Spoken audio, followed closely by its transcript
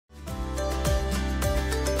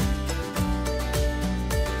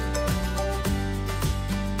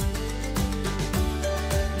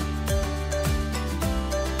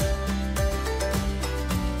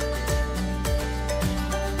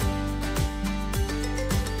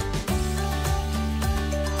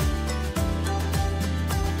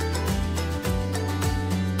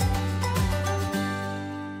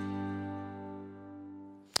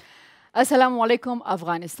السلام علیکم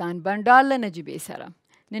افغانستان بنډار له نجیبې سره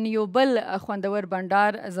نن یو بل خوندور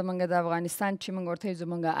بنډار زمونږ د افغانستان چې موږ ورته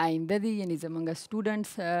زمونږ آینده دي یعنی زمونږ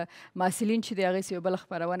سټوډنټس محصلین چې د هغې یو بل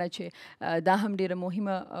خپرونه چې دا هم ډېره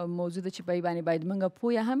مهمه موضوع ده چې په باندې باید موږ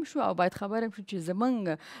پوه هم شو او باید خبر هم شو چې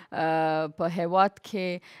زمونږ په هیواد کې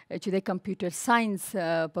چې د کمپیوټر ساینس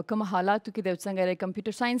په کوم حالاتو کې د څنګه د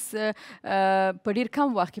کمپیوټر ساینس په ډېر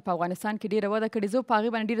کم وخت کې په افغانستان کې ډېره وده کړې. زه په هغې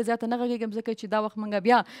باندې ډېره زیاته نه غږېږم ځکه چې دا وخت موږ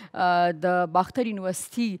بیا د باختر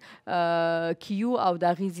یونیورسټي کیو او د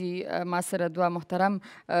هغې ما سره دوه محترم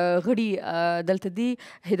غړي دلته دي،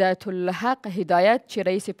 هدایت الحق هدایت چې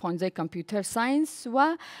رئیس پوهنځی کمپیوټر ساینس و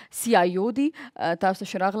سی آی او دي، تاسو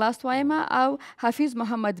ښه راغلاست وایم، او حفیظ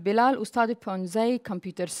محمد بلال استاد پوهنځی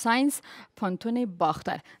کمپیوټر ساینس پوهنتون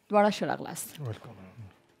باختر، دواړه ښه راغلاست.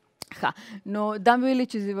 ښه نو دا مې ویلې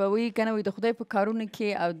چې به وایي که نه وایي د خدای په کارونو کې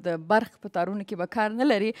او د برق په تارونو کې به کار نه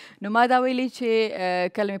لري. نو ما دا ویلي چې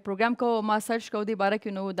کله مې پروګرام کوو ما سرچ کوو دې باره کې،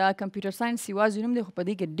 نو دا کمپیوټر ساینس یوازې نوم دی خو په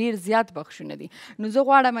دې کې ډېر زیات بخشونه دي. نو زه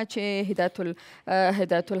غواړم چې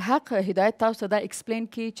هدایت الحق هدایت تاسو ته دا ایکسپلین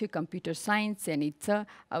کړي چې کمپیوټر ساینس یعنې څه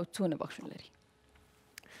او څونه بخشونه لري.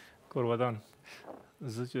 کورودان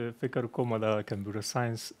زه چې فکر کوم د کمپیوټر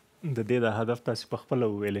ساینس د دې د هدف تاسو په خپله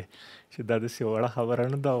وویلې چې دا داسې وړه خبره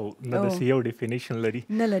نه ده او نه داسې یو ډیفینیشن لري.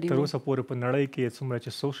 تر اوسه پورې په نړۍ کې څومره چې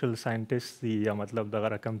سوشل ساینټسټ دي یا مطلب دغه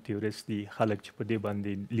رقم تیوریست دي خلک چې په دې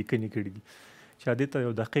باندې لیکنې کړي دي چې دې ته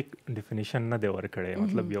یو دقیق ډیفینیشن نه دی ورکړی،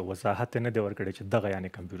 مطلب یو وضاحت نه دی ورکړی چې دغه یعنې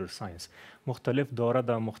کمپیوټر ساینس. مختلف دوره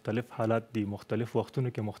ده، مختلف حالات دي، مختلف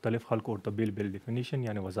وختونو کې مختلف خلکو ورته بیل بیل ډیفینیشن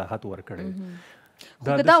یعنې وضاحت ورکړی. خو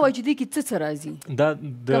که دا وایي چې دې کې څه څه راځي؟ دا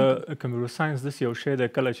د کمپیوټر ساینس داسې یو شی دی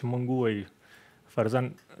کله چې موږ ووایو فرضاً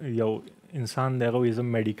یو انسان دی هغه وایي زه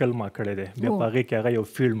میډیکل ما کړی دی، بیا په هغې کې هغه یو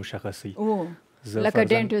فیلډ مشخصوي لکه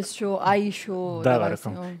ډینټسټ شو، آی شو، دغه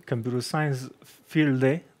رقم. کمپیوټر ساینس فیلډ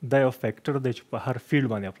دی دا یو فیکټر دی چې په هر فیلډ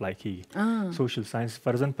باندې اپلای کیږي. سوشل ساینس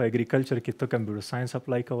فرضاً په اګریکلچر کې ته کمپیوټر ساینس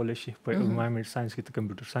اپلای کولی شي، په انوایرمنټ ساینس کې ته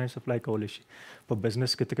کمپیوټر ساینس اپلای کولی شي، په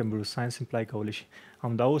بزنس کې ته کمپیوټر ساینس اپلای کولی شي.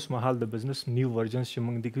 همدا اوس مهال د بزنس نیو ورژنز چې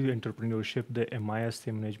موږ د انټرپرینورشپ د ایم آی اس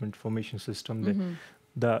دی منیجمنټ انفارمیشن سیسټم دی،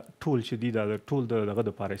 دا ټول چې دي دا ټول دغه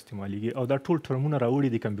دپاره استعمالیږي او دا ټول ټرمونه راوړي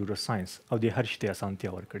د کمپیوټر ساینس او د هر شي ته اسانتیا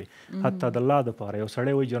ورکړي. حتی د لا دپاره یو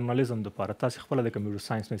سړی وایي جرنالیزم دپاره تاسې خپله د کمپیوټر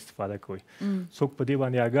ساینس نه استفاده کوئ. څوک په دې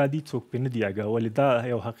باندې اګاه دي، څوک پرې نه دي اګاه، ولې دا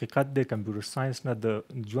یو حقیقت دی. کمپیوټر ساینس نه د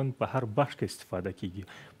ژوند په هر بخش کې استفاده کیږي،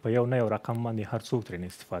 په یو نه یو رقم باندې هر څوک ترې نه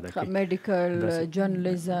استفاده کوي. میډیکل،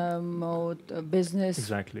 جرنالیزم او بزنس،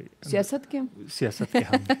 سیاست کې هم سیاست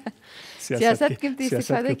کې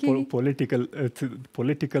استفاده کیږي.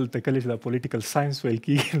 پولیټیکل ته کله چې دا پولیټیکل ساینس ویل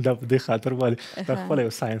کېږي دا په دې خاطر باندې دا خپله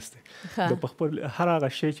یو ساینس دی. د په خپل هر هغه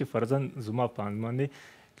شی چې فرضاً زما په اند باندې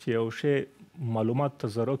چې یو شی معلومات ته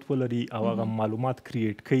ضرورت ولري او هغه معلومات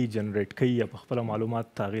کریټ کوي، جنریټ کوي یا په خپله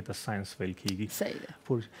معلومات ته هغې ته ساینس ویل کېږي.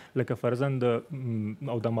 لکه فرضاً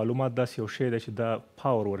او د معلومات داسې یو شی دی چې دا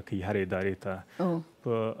پاور ورکوي هر ادارې ته.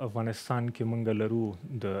 په افغانستان کې موږ لرو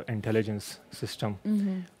د انټلیجنس سیسټم،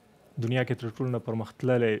 دنیا کې تر ټولو نه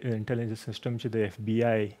پرمختللی انټلیجنس سیسټم چې د اف بی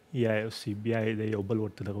آی یا سی بی آی د یو بل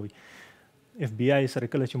ورته دغه وي. اف بی آی سره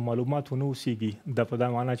کله چې معلومات ونه اوسېږي دا په دا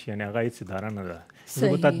معنا چې یعنې هغه هېڅ اداره نه ده. زه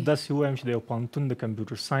به تاته داسې ووایم چې د یو پوهنتون د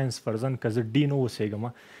کمپیوټر ساینس فرضاً که زه ډین اوسېږم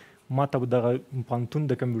ما ته به دغه پوهنتون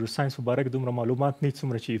د کمپیوټر ساینس په باره کې دومره معلومات نه وي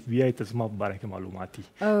څومره چې اف بی آی ته زما په باره کې معلومات دي.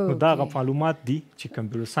 نو دا هغه معلومات دي چې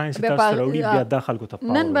کمپیوټر ساینس تاسو ته راوړي بیا دا خلکو ته پاور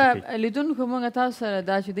ورکوي. نن به لیدونکو موږ تاسو سره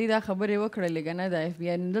دا چې دوی دا خبرې وکړلې که نه د اف بی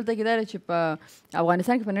آی، دلته کې دا ده چې په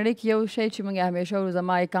افغانستان کې په نړۍ کې یو شی چې موږ همیشه وایو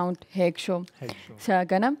زما اکاونټ هیک شو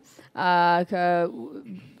که نه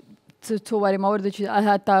څو وارې ما ورته چې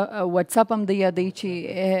حتی واتساپ هم دی یادوي چې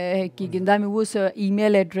کېږي، دا مې اوس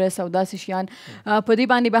ایمیل اډرس او داسې شیان په دې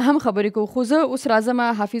باندې به هم خبرې کوو. خو زه اوس راځم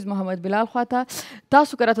حفیظ محمد بلال خواته.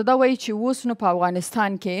 تاسو که راته دا وایي چې اوس نو په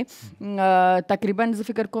افغانستان کې تقریبا زه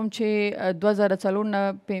فکر کوم چې 2004 نه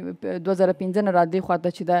 2015 نه را دې خواته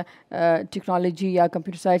چې دا ټیکنالوژي یا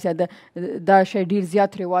کمپیوټر ساینس یا دا شی ډېر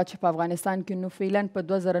زیات رواج په افغانستان کې. نو فعلا په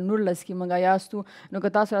 2019 کې موږ یاستو، نو که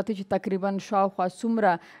تاسو راته چې تقریبا شاوخوا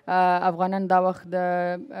څومره افغانان دا وخت د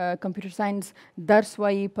کمپیوټر ساینس درس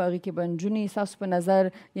وایي په هغې کې به نجونې ستاسو په نظر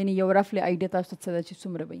یعنې یو رفلې آیډیا تاسو ته څه ده چې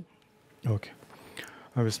څومره به وي؟ اوکې،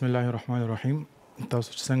 بسم الله الرحمن الرحیم.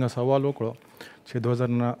 تاسو چې څنګه سوال وکړو چې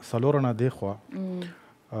 2004 نه دېخوا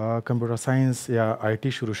کمپیوټر ساینس یا آی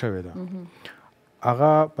ټي شروع شوې ده،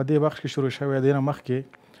 هغه په دې وخت کې شروع شوې دی نه مخکې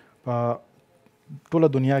په ټوله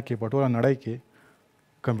دنیا کې په ټوله نړۍ کې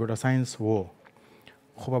کمپیوټر ساینس و،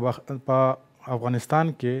 خو په افغانستان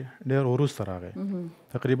کې ډېر وروسته راغی.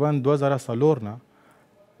 تقریبا 2004 نه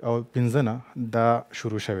او 15 نه دا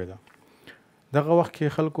شروع شوې ده. دغه وخت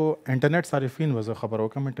کې خلکو انټرنیټ صارفین وزه خبر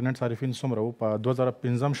وکم انټرنیټ صارفین څومره وو په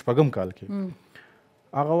 2015 شپږم کال کې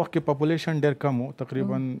هغه وخت کې پاپولیشن ډېر کم وو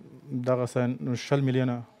تقریبا دغه 60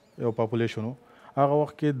 میلیونه یو پاپولیشن وو هغه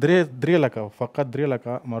وخت کې 3 لکه فقط 3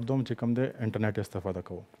 لکه مردم چې کوم دی انټرنیټ استفاده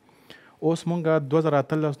کوو اوس مونږه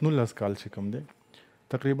 2013-19 کال چې کوم دی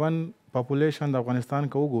تقریبا پاپولیشن د افغانستان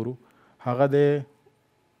که وګورو هغه د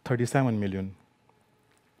 37 میلیون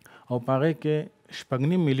او په هغې کې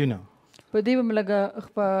 6.5 میلیونه په دې به م لږه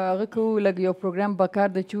په هغه کوو لږ یو پروګرام به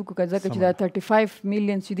کار د چې وکړو که ځکه چې دا 35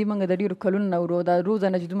 میلیون چې دي موږ د ډېرو کلونو نه ورو دا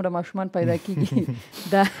روزانه چې دومره ماشومان پیدا کېږي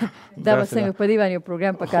دا به څنګه په دې باندې یو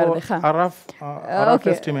پروګرام په کار دی ښه رف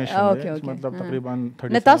اسټیمیشن دی مطلب تقریبا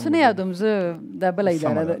 37 نه تاسو نه یادوم زه دا بله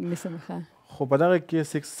اداره نیسم ښه خو په دغه کې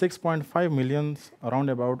 6.5 میلیون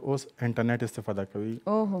اراوند اباوټ اوس انټرنیټ استفاده کوي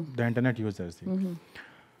د انټرنیټ یوزرز دي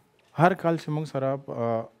هر کال چې موږ سره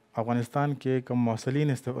افغانستان کې کوم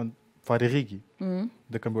محصلین فارغېږي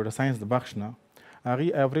د کمپیوټر ساینس د بخش نه هغې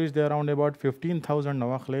ایوریج دی اراوند اباوټ 15,000 نه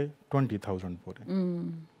واخلې 20,000 پورې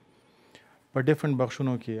په ډفرنټ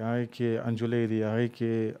بخشونو کې هغې کې انجولۍ دي هغې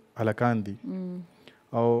کې هلکان دي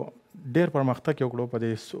او ډېر پرمختګ یې وکړو په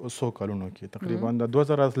دې 100 کلونو کې تقریبا د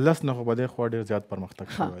 2010 نه خو په دې خوا ډېر زیات پرمختګ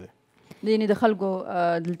شوی دی یعنې د خلکو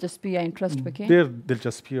دلچسپي یا انټرسټ پکې ډېر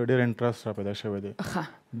دلچسپي او ډېر انټرسټ را پیدا شوی دی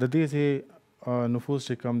د دې چې نفوذ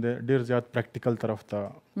چې کم دی ډېر زیات پریکټیکل طرف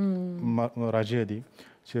ته راجع دي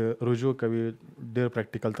چې رجوع کوي ډېر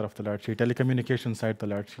پریکټیکل طرف ته لاړ شي ټیلی کمیونیکیشن سایډ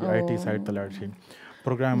ته لاړ شي آی ټي سایډ ته لاړ شي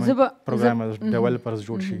پروګرامرز ډیولپرز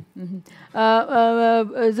جوړ شي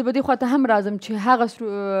زه به دې خواته هم راځم چې هغه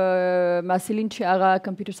محصلین چې هغه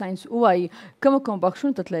کمپیوټر ساینس ووایي کوم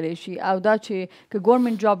بخشونو ته تللی شي او دا چې که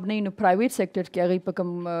ګورمنټ جاب نه وي نو پرایویټ سیکټر کې هغوی په کوم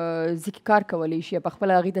ځای کې کار کولی شي په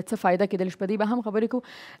خپله هغوی ته څه فایده کېدلی شي په دې به هم خبرې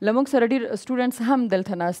کوو له موږ سره ډېر سټوډنټس هم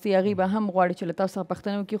دلته ناست دي هغوی به هم غواړي چې له تاسو څخه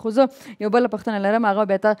پوښتنه وکړي خو زه یو بله پوښتنه لرم هغه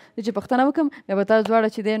بیا تا چې پوښتنه وکړم بیا به تاسو دواړه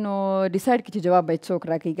چې دی نو ډیسایډ کړي چې جواب باید څوک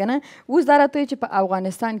راکوي که نه اوس دا راته وایي چې په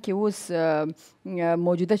افغانستان کې اوس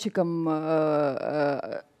موجوده چې کوم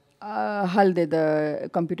حل دی د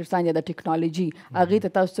کمپیوټر ساینس یا د ټیکنالوژي هغې ته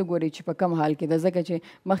تاسو څه ګورئ چې په کم حال کې ده ځکه چې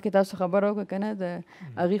مخکې تاسو خبره وکړه که نه د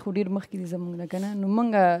هغې خو ډېر مخکې دي زموږ نه که نه نو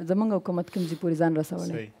زموږ حکومت کوم ځای پورې ځان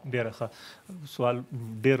رسولی ډېره ښه سوال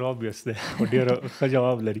ډېر اوبیس دی او ډېر ښه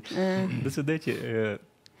جواب لري داسې دی چې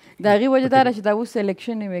د هغې وجه دا ده چې دا اوس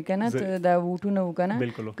سلیکشن وی که نه دا ووټونه وو که نه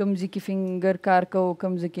کوم ځای کې فنګر کار کوو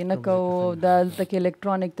کوم ځای کې نه کوو دا هلته کې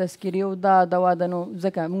الکترونیک تذکرې او دا واده نو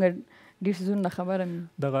ځکه موږ ډېر څیزونه نه خبره م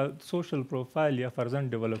دغه سوشل پروفایل یا فرضاً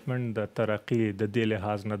ډیولپمنټ د ترقي د دې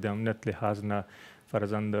لحاظ نه د امنیت لحاظ نه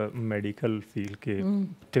فرضاً د میډیکل فیلډ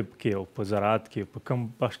کې طب کې او په زراعت کې په کم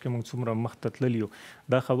بخش کې موږ څومره مخ ته تللي یو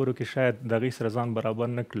دا خبرو کې شاید د هغې سره ځان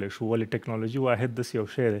برابر نه کړلی شو ولې ټیکنالوژي واحد داسې یو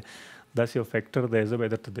شی دی داسې یو فیکټر دی زه به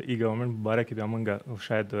یې درته د ای ګورنمنټ په باره کې بیا موږ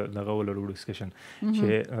شاید دغه ولرو ډسکشن چې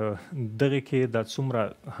دغې کې دا څومره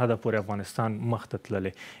حده پورې افغانستان مخ ته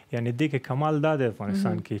تللی یعنې دې کې کمال دا دی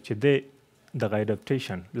افغانستان کې چې دی دغه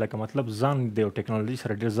اډپټیشن لکه مطلب ځان د یو ټیکنالوژي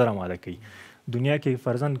سره ډېر زر اماده کوي دنیا کې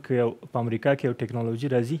فرضاً که په امریکا کې یو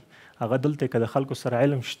ټیکنالوژي راځي هغه دلته که د خلکو سره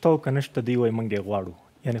علم شته او که نشته دی وایي موږ یې غواړو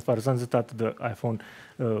یعنی فرضاً زه تاته د آیفون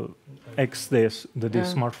ایکس د دې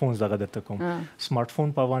سمارټ فونز دغه درته کوم سمارټ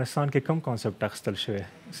فون په افغانستان کې کوم کانسپټ اخیستل شوی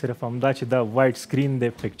صرف همدا چې دا وایډ سکرین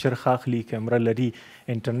دی پکچر ښه اخلي کیمره لري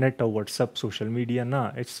انټرنیټ او واتساپ سوشل میډیا نه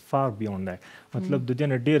اټس فار بیونډ دیټ مطلب د دې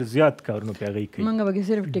نه ډېر زیات کارونه پې هغوی کوي موږ به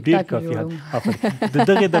صرف ټیک ټاک جوړوو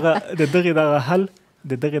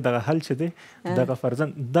د دغې دغه حل چې دی دغه فرضاً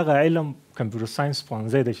دغه علم کمپیوټر ساینس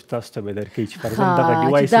پوهنځی دی چې تاسو ته به درکوي چې فرضاً دغه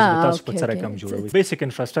ډیوایسز به تاسو په څه رقم جوړوي بیسیک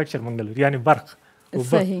انفراسټرکچر موږ نه لرو یعنې برق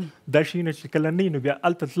دا شیونه چې کله نه وي نو بیا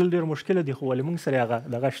هلته تلل ډېر مشکله دي خو ولې موږ سره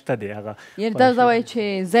هغه دغه شته دی هغه یعنې دا دا وایي چې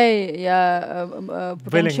ځای یا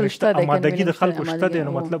پوتنشل شته دی امادګي د خلکو شته دی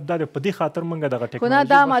نو مطلب دا دی په دې خاطر موږ دغه ټیکنالوژي خو نه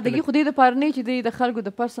دا امادګي خو دې دپاره نه چې دوی د خلکو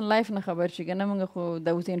د پرسنل لایف نه خبر شي که نه موږ خو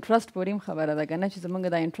د اوس انټرسټ پورې هم خبره ده که نه چې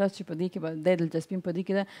زموږ دا انټرسټ چې په دې کې به د دلچسپي په دې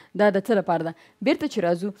کې ده دا د څه لپاره ده بېرته چې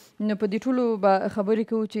راځو نو په دې ټولو به خبرې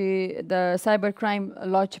کوو چې د سایبر کرایم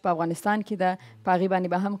لا چې په افغانستان کې ده په هغې باندې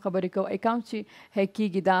به هم خبرې کوو اکاونټ چې هیک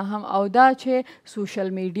کېږي دا هم او دا چې سوشل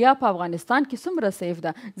میډیا په افغانستان کې څومره سیف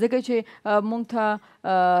ده ځکه چې موږ ته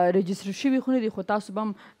رجسټر شوي خو نه دي خو تاسو به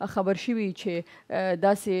هم خبر شوي چې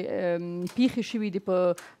داسې پیښې شوي دي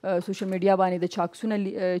په سوشل میډیا باندې د چا عکسونه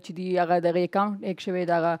چې دي هغه دغه اکاونټ هیک شوی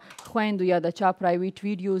د هغه خویندو یا د چا پرایویټ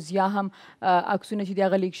ویډیوز یا هم عکسونه چې دي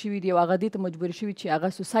هغه لیک شوي دي او هغه دې ته مجبور شوي چې هغه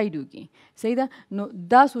سوسایډ وکړي صحیح ده نو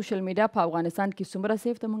دا سوشل میډیا په افغانستان کې څومره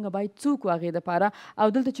سیف ده موږ باید څوک هغې دپاره او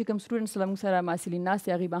دلته چې کوم سټوډنټس له موږ سره محصلین ناست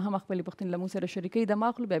دي هغوی به هم خپلې پوښتنې له موږ سره شریکوي د ما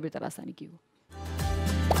اخلو بیا بېرته راساني کېږو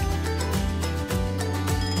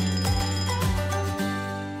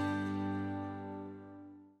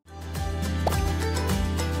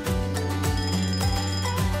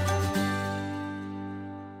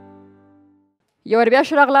یو بیا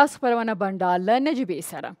شو راغلاست خپرونه بنډار له نجیبې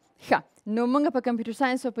سره. ښه نو موږ په کمپیوټر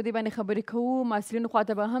ساینس په دې باندې خبرې کوو، محصلینو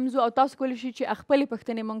خواته به هم ځو او تاسو کولی شئ چې خپلې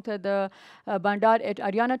پوښتنې موږ ته د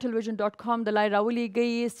bandar@ariana.television.com د لارې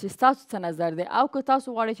راولېږئ چې ستاسو څه نظر دی، او که تاسو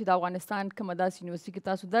غواړئ چې د افغانستان کومه داسې یونیورسټي کې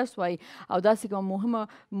تاسو درس وایي او داسې کومه مهمه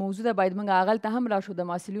موضوع ده باید موږ هغلته هم راشو د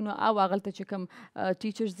محصلینو او هغلته چې کوم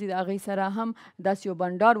ټیچرز دي د هغوی سره هم داسې یو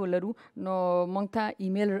بنډار ولرو، نو موږ ته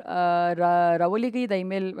ایمیل راولېږئ. د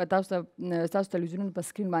ایمیل تاسو تلویزیونونو په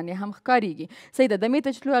سکرین باندې هم ښکارېږي. صحیح ده. دمې ته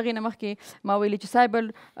چې تلو هغې نه مخکې ما ویلي چې سایبر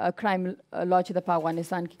کرایم لا چې د په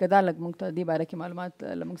افغانستان کې که دا لږ موږ ته دې باره کې معلومات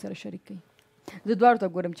له موږ سره شریک کړي. زه دواړو ته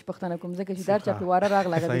ګورم چې پوښتنه کوم ځکه چې دا چا پې واره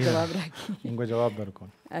راغله هغه دې جواب راکړي. موږ جواب درکوم.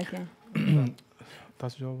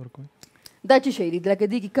 تاسو جواب ورکوئ. دا څه شی دي لکه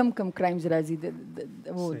دې کې کم کرایمز راځي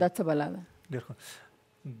دا څه بلا ده؟ ډېر ښه.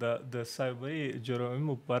 د سایبري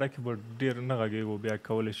جرایمو په باره کې به ډېر نه غږېږو، بیا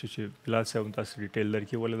کولی شي چې بلال صاحب هم تاسو ډیټیل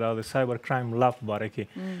درکړي، ولې دا د سایبر کرایم لا په باره کې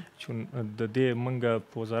چون د دې موږ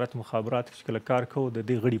په وزارت مخابراتو کې چې کله کار کوو د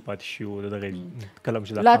دې غړي پاتې شي وو، د دغې کله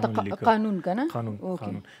چې دا قانون لیکو قانون که نه قانون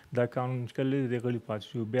دا قانون چې کله د غړي پاتې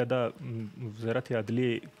شو بیا دا وزارت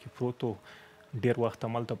عدلیې کې پروت و، ډېر وخت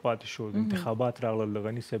همالته پاتې شو، انتخابات راغلل، د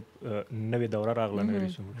غني صاحب نوې دوره راغله نوې،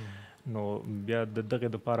 نو بیا د دغې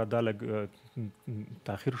دپاره دا لږ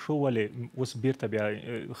تاخیر شو. ولې اوس بیرته بیا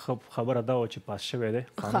خبره دا وه چې پاس شوی دی،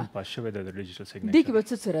 قانون پاس شوی دی د ډیجیټل سیګنیچر. دې کې به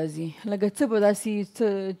څه راځي؟ لکه څه به داسې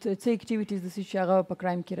څه اکټیویټیز داسې چې هغه په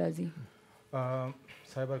کرایم کې راځي؟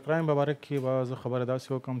 سایبر کرایم په باره کې به زه خبره داسې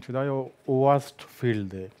وکړم چې دا یو واست فیلډ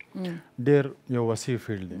دی، ډېر یو وسیع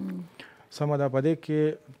فیلډ دی. سمه ده. په دې کې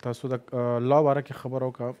تاسو د لا باره کې خبره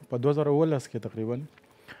وکړه. په 2019 کې تقریبا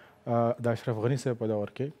د اشرف غني صاحب په دور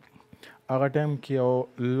کې هغه ټایم کې یو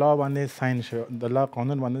لا باندې ساین شو، د لا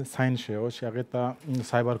قانون باندې ساین شو چې هغې ته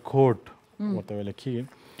سایبر کوډ ورته ویل کېږي.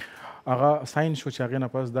 هغه ساین شو چې هغې نه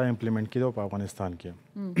پس دا امپلیمنټ کېدو په افغانستان کې.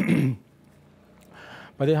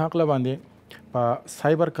 په دې هکله باندې په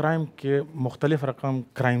سایبر کرایم کې مختلف رقم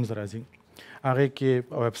کرایمز راځي. هغې کې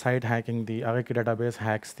ویب سایټ هیکنګ دي، هغې کې ډیټا بیس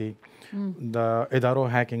هیکس دي، د ادارو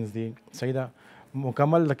هیکنګز دي. صحیح ده.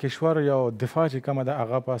 مکمل د کشور یو دفاع چې کومه ده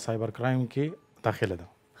هغه په سایبر کرایم کې داخله ده.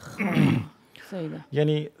 صحیح ده.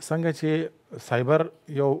 یعنی څنګه چې سایبر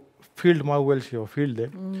یو فیلډ ما وویل چې یو فیلډ دی،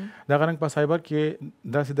 دغه رنګ په سایبر کې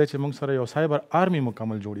داسې ده چې موږ سره یو سایبر آرمي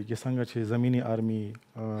مکمل جوړېږي، څنګه چې زمینی آرمي،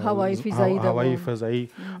 هوایي، فضایي،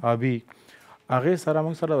 آبي، هغې سره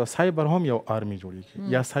موږ سره سایبر هم یو آرمي جوړېږي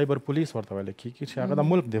یا سایبر پولیس ورته ویل کېږي چې هغه د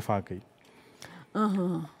ملک دفاع کوي.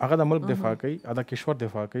 هغه د ملک دفاع کوي، د کشور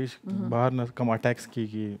دفاع کوي، بهر نه کوم اټیکس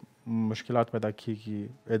کېږي، مشکلات پیدا کېږي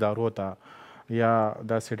ادارو ته یا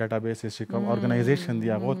داسې ډاټا بیسز چې کوم ارګنایزیشن دي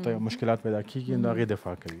هغو ته مشکلات پیدا کېږي نو هغې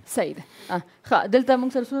دفاع کوي. صحیح ده. ښه دلته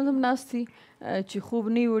موږ سره څومره هم ناست دي چې خوب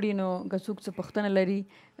نه وړي، نو که څوک څه پوښتنه لري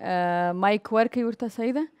مایک ورکوي ورته.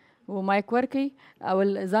 صحیح ده و مایک ورکوي، اول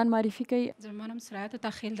ځان معرفي کوي. زما نوم سرایت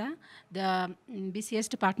تخیل ده، د بی سی ایس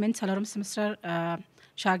ډپارټمنټ څلورم سمستر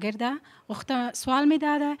شاګرده. غوښته سوال مې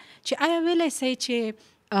دا ده چې آیا ویلی سئ چې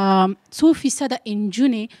څو فیصده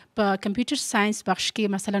انجونې په کمپیوټر ساینس بخش کې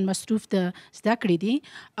مثلا مصروف د زده کړې دي،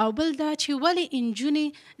 او بل دا چې ولې انجونې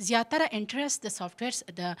زیاتره انټرست د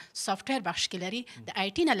سافټویر بخش کې لري، د آی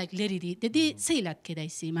ټي نه لږ لرې دي، د دې څه علت کیدای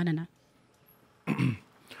سي؟ مننه.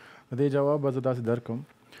 د دې جواب به زه داسې درکړم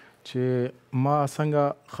چې ما څنګه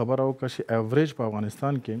خبره وکړه چې ایوریج په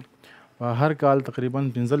افغانستان کې په هر کال تقریبا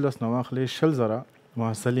 15 نه واخلې 20,000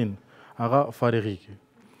 محصلین هغه فارغېږي.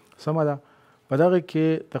 سمه ده. په دغه کې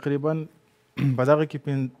تقریبا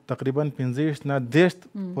 15 نه 10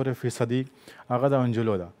 پورې فیصدي هغه د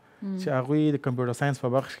انجلو ده چې هغوی د کمپیوټر ساینس په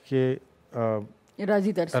بخش کې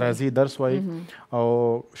راځي درس وایي او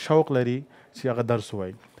شوق لري چې هغه درس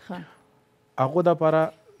وایي. هغو دپاره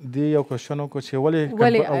دې یو کوششن وکړو چې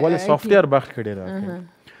ولې سافټویر بخش کې ډېر راکوي،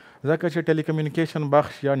 ځکه چې ټیلیکمیونیکیشن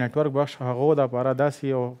بخش یا نیټورک بخش هغو دپاره داسې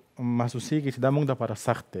یو محسوسیږي چې دا موږ دپاره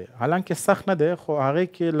سخت دی. حالانکه سخت نه دی، خو هغې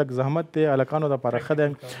کې لږ زحمت دی، هلکانو دپاره ښه دی،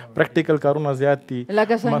 پریکټیکل کارونه زیات دي.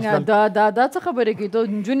 لکه څنګه دا څه خبرې کوي؟ دا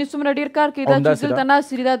نجونې څومره ډېر کار کوي، دا چې دلته ناست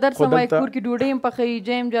دي، دا درس هم وایي، کور کې ډوډۍ هم پخوي،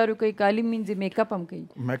 جیم جارو کوي، کالي مینځي، میک اپ هم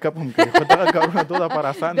کوي. خو دغه کارونه دو دپاره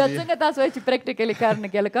آسان دي. دا څنګه تاسو وایئ چې پریکټیکلی کار نه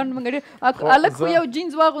کوي؟ هلکان موږ ډېر هلک خو یو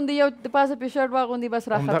جینز واغوندي، یو د پاسه پې شرټ واغوندي، بس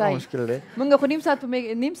راختای. موږ خو نیم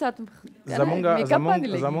ساعت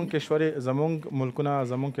زمونږ ملکونه،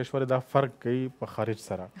 زمونږ کشور دا فرق کوي په خارج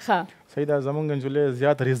سره. صحیح ده. زمونږ نجلۍ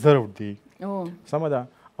زیات ریزرو دي. سمه ده.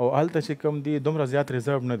 او هلته چې کوم دي دومره زیات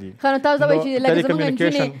ریزرو نه دي. ښه نو تاسو دا وایئ چې لکه زمونږ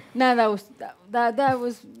نجونې نه دا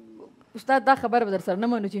اوس استاد دا خبره به در سره نه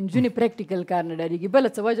منو چې نجونې پریکټیکل کار نه ډارېږي، بله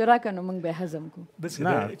څه وجه راکړه نو موږ به یې هضم کړو. داسې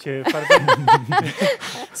ده چې فرضاً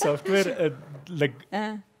سافټویر لږ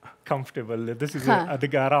کمفټیبل دی داسې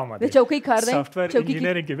د ارامه دی د چوکۍ کار دی سافټویر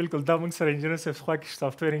انجینرینګ کې بالکل دا موږ سره انجینر صاحب خوا کې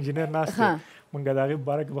سافټویر انجینر ناست دی موږ د هغې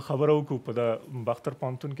باره کې به خبره وکړو په د باختر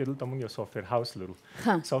پوهنتون کې دلته موږ یو سافټویر هاوس لرو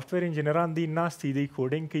سافټویر انجینران دی ناست دي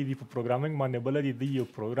کوډینګ کوي دي په پروګرامینګ باندې بله دي یو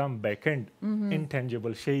پروګرام بیک اینډ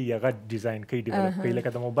انټینجبل شی هغه ډیزاین کوي ډیولپ کوي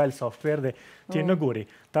لکه د موبایل سافټویر دی چې نه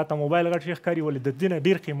ګورې تا ته موبایل غټ شي ښکاري ولې د دې نه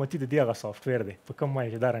ډېر قیمتي د دې هغه سافټویر دی په کوم وایي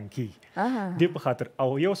چې دا رنګ کېږي دې په خاطر او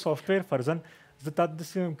یو سافټویر فرضاً زه تا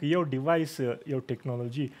داسې وایم که یو ډیوایس یو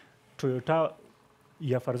ټیکنالوجي ټویوټا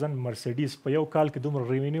یا فرضاً مرسیډیز په یو کال کې دومره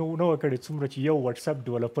ریونیو نه وه کړې څومره چې یو واتساپ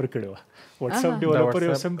ډیولپر کړې وه واتساپ ډیولپر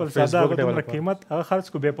یو سمپل ساده هغه دومره قیمت هغه خرڅ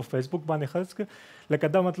کړو بیا په فیسبوک باندې خرڅ کړه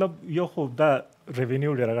لکه دا مطلب یو خو دا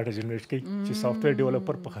ریونیو ډېره غټه جنریټ کوي چې سافټویر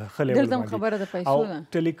ډیولپر په ښه لیول باندې او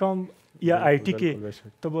ټیلیکام یا آی ټي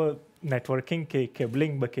کې ته به نیټورکینګ کې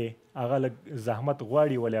کیبلینګ به کې هغه لږ زحمت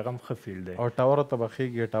غواړي ولې هغه هم ښه فیلډ دی او ټاور ته به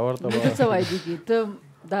خېږي ټاور ته به څه وایي دي ته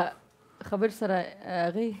دا خبر سره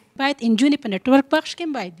هغې باید انجونې په نیټورک بخش کې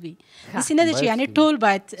باید وي داسې نه دی چې یعنې ټول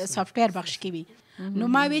باید سافټویر بخش کې وي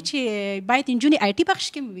نو ما وی چې باید انجونې آی ټي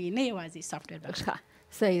بخش کې وي نه یوازې سافټویر بخش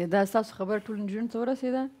صحیح ده دا ستاسو خبر ټول انجونو ته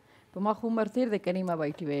ورسېده په ما خو عمر تېر دی که نه ما به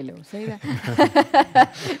آی ټي ویلی و صحیح ده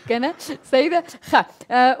که نه صحیح ده ښه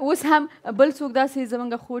اوس هم بل څوک داسې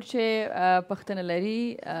زموږ خور چې پښتنه لري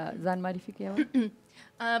ځان معرفي کوي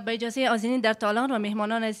با اجازه ناظرین در تالار و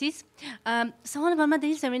مهمانان عزیز سوال بر من در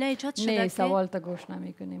این زمینه ایجاد شده نه سوال تا گوش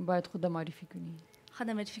نمیکنیم باید خود معرفی کنیم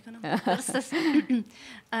خودم معرفی کنم درست است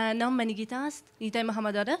نام من نیگیتا است نیگیتا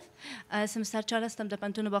محمد عارف سمستر 4 هستم در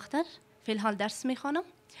پانتون باختر فی الحال درس میخوانم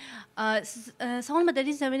سوال من در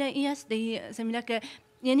این زمینه ای است در این زمینه که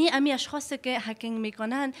یعنی امی اشخاصی که هکینگ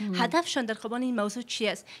میکنن هدفشون در قبال این موضوع چی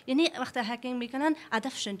است یعنی وقتی هکینگ میکنن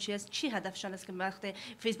هدفشون چی است چی هدفشون است که وقتی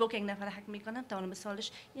فیسبوک یک نفر هک میکنن تا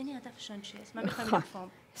مثالش یعنی هدفشون چی است من میخوام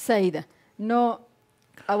بفهم سعیده نو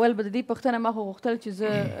اول به دې پښتنه ما خو غوښتل چې زه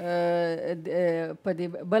په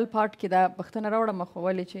دې بل پارت کې دا پښتنه راوړم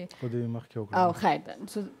خو ولې چې په دې مخ کې وکړم او خیر ده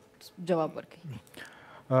جواب ورکړي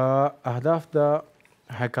اهداف د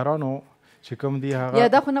هکرانو چې کوم دی هغه یا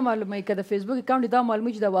دا خو نه معلومه که د فیسبوک اکاونټ دا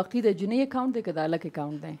معلومه چې دا واقعي د جنۍ اکاونټ دی که د هلک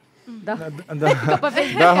اکاونټ دی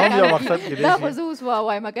دا هم یو مقصد کېدی دا خو زه اوس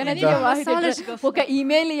وایم که نه یو واحد خو که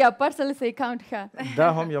ایمیل یا پرسنل سه اکاونټ ښه دا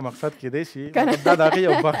هم یو مقصد کېدی شي دا د هغې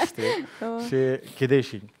یو بخش دی چې کېدی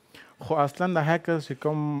شي خو اصلا د هیکرز چې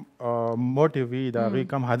کوم موټیو وي د هغې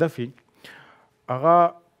کوم هدف وي هغه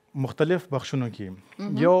مختلف بخشونو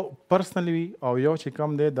کې یو پرسنل وي او یو چې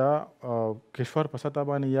کوم دی د کشور په سطح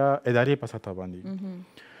باندې یا ادارې په سطح باندې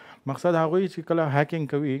مقصد هغوی چې کله هیکینګ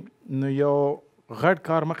کوي نو یو غټ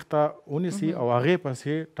کار مخ ته ونیسي او هغې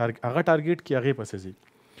پسې هغه ټارګېټ کړي هغې پسې ځي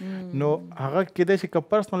نو هغه کېدای شي که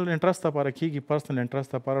پرسنل انټرست لپاره کېږي پرسنل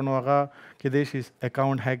انټرست لپاره نو هغه کېدای شي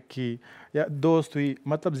اکاونټ هیک کړي یا دوست وي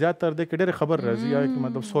مطلب زیاتر دی که ډېرې خبر راځي یا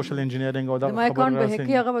مطلب سوشل انجینرینګ او دغه خبر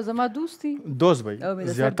راځي هغه به زما دوست وي دوست به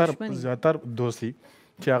زیاتر دوست وي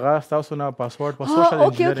چې هغه ستاسو نه پاسورډ په سوشل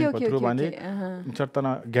انجینرینګ په تھرو باندې چېرته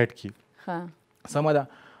نه ګیټ کړي سمه ده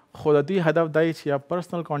خو د دې هدف دا چې یا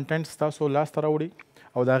پرسنل کانټینټ ستاسو لاسته راوړي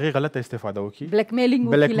او د هغې غلطه استفاده وکړي بلیک میلینګ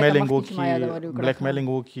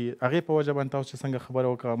وکړي هغې په وجه باندې تاسو چې څنګه خبره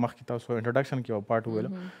وکړه مخکې تاسو انټروډکشن کې یو پارټ وویل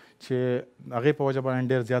چې هغې په وجه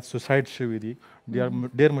باندې ډېر زیات سوسایډ شوي دي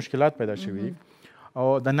ډېر مشکلات پیدا شوي دي او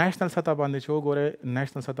د نیشنل سطح باندې چې وګورئ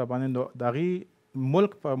نیشنل سطح باندې د هغې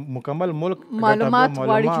ملک په مکمل ملک معلومات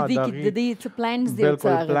غواړي چې د دې څه پلانز دي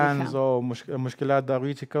بالکل پلانز او مشکلات د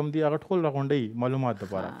هغوی چې کوم دي هغه ټول راغونډوي معلومات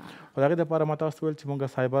دپاره خو د هغې دپاره ما تاسو ویل چې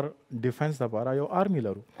موږ سایبر ډیفنس دپاره یو آرمي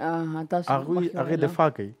لرو هغوی دفاع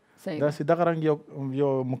کوي داسې دغه رنګ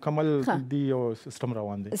یو مکمل دی یو سیستم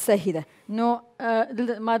روان دی صحیح ده نو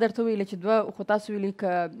ما درته ویلې چې دوه خو تاسو ویلې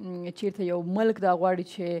که چېرته یو ملک دا غواړي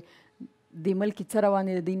چې د ملک څه روان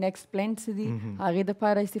دي د دې نیکسټ پلان څه دي هغې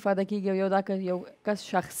دپاره استفاده کېږي او یو دا که یو کس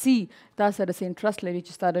شخصي تا سره څه انټرست لري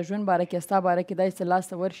چې ستا د ژوند باره کې ستا باره کې داسې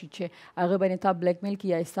لاسته ورشي چې هغه باندې تا بلیک میل کړي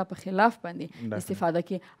یا ستا په خلاف باندې استفاده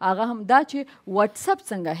کړي هغه هم دا چې واتساپ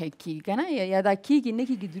څنګه هیک کېږي که نه یا دا کېږي نه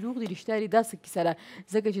کېږي دروغ دي رښتیا دي داسې کیسه ده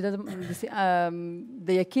ځکه چې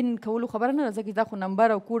د یقین کولو خبره نه ده ځکه چې دا خو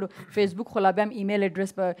نمبر او کوډ فیسبوک خو لا بیا هم ایمیل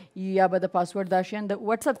اډرس به یا به د پاسورډ دا شیان د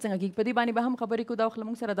واتساپ څنګه کېږي په دې باندې به هم خبرې کوو دا وخت له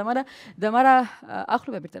موږ سره دمره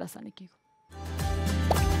اخلو به بیرته راسانه کېږو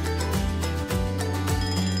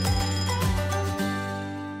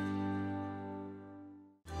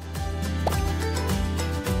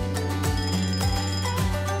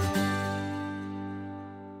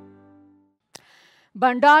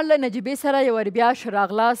بنډار له نجیبې سره یو وار بیا ښه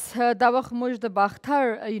راغلاست دا وخت موږ د باختر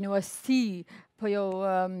یونیورسټي په یو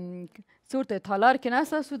څه ورته تالار کې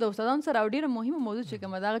ناسته سو د استادانو سره او ډېره مهمه موضوع چې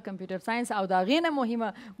کومه دغه کمپیوټر ساینس او د هغې نه مهمه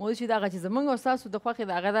موضوع چې دغه چې زموږ او ستاسو د خوښې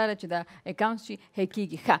د هغه دا ده چې د اکاونټ چې هیک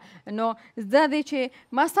کېږي. ښه نو دا دی چې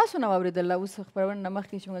ما ستاسو نه واورېدل اوس خپرونې نه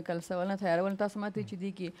مخکې چې موږ کله سوالونه تیارول تاسو ماته چې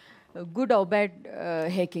دي کې ګوډ او بیډ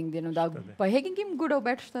هیکینګ دی نو دا په هیکینګ کې هم ګوډ او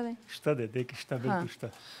بیډ شته دی؟ شته دی، دې کې شته، بلکل شته.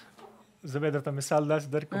 زه به درته مثال داسې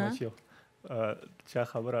درکړم چې چا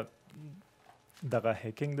خبره دغه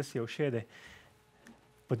هیکینګ داسې یو شی دی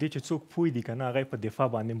په دې چې څوک پوه دي که نه هغه په دفاع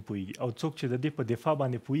باندې هم پوهېږي او څوک چې د دې په دفاع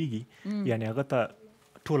باندې پوهېږي یعنې هغه ته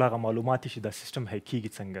ټول هغه معلومات چې دا سیستم هیک کېږي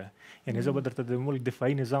څنګه. یعنې زه به درته د ملک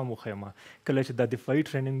دفاعي نظام وښیم کله چې دا دفاعي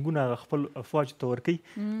ټریننګونه خپل افواج ته ورکوي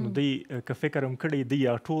نو دوی که فکر هم کړی دوی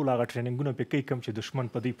ټول هغه ټریننګونه پرې کوي کوم چې دښمن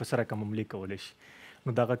په دوی په سره کوم حملې کولی شي.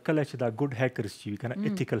 نو دغه کله چې دا ګوډ هیکرز چې وي که نه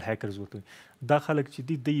ایتیکل هیکرز ورته دا خلک چې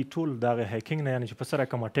دي دوی ټول د هغه هیکینګ نه یعنې چې په سره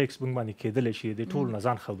کوم اټیکس موږ باندې کیدلی شي دوی ټول نه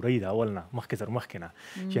ځان خبروي د اول نه مخکې تر مخکې نه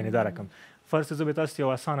چې یعنې دا رقم فرض زه به تاسو ته یو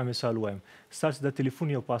اسانه مثال ووایم ستاسو د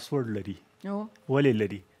تلیفون یو پاسورډ لري ولې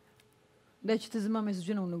لري دا چې ته زما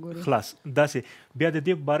میسجونه ونه ګورې خلاص داسې بیا د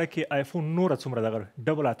دې باره کې آیفون نوره څومره دغه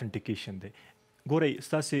ډبل اتنټیکیشن دی ګورئ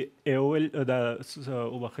ستاسې ایول دا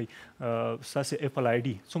وبخئ ستاسې اپل آی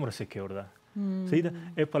ډي څومره سیکیور ده صحیح ده.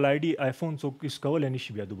 اپل آی ډي آیفون څوک یوز کولی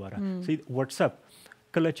نشي بیا دوباره صحیح. واتساپ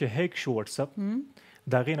کله چې هیک شو واتساپ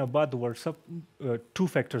د هغې نه بعد واتساپ 2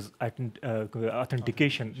 فیکټرز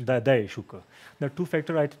اتنټیکیشن دا یې شو که د 2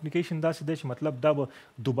 فیکټر اتنټیکیشن داسې دی چې مطلب دا به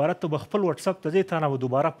دوباره ته به خپل واتساپ ته ځې تا نه به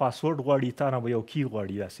دوباره پاسورډ غواړي تا نه به یو کی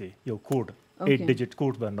غواړي داسې یو کوډ 8 ډیجټ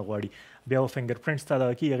کوډ باندې غواړي بیا و فنګر پرنټس تا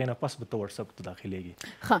دغه کېږي هغې نه پس به ته واتساپ ته داخلېږي.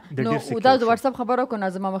 ښه نو دا د واتساپ خبره وکړو نه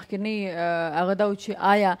زما مخکینۍ هغه دا و چې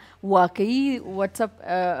آیا واقعي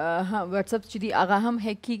واتساپ چې دی هغه هم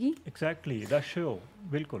هیک کېږي؟ ایگزیکټلی دا شو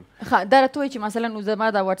بالکل. ښه دا راته وایي چې مثلا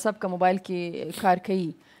زما دا واتساپ که موبایل کې کار کوي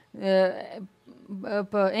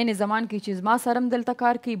په عین زمان کې چې زما سره هم دلته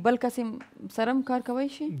کار کوي بل کس سره هم کار کوی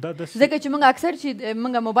شي ځکه چې موږ اکثر چې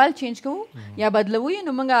موږ موبایل چینج کوو یا بدلوو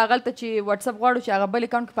نو موږ هغلته چې واتساپ غواړو چې هغه بل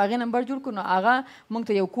اکاونټ کې په هغې نمبر جوړ کړو نو هغه موږ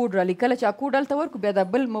ته یو کوډ رالي کله چې هغه کوډ هلته ورکړو بیا د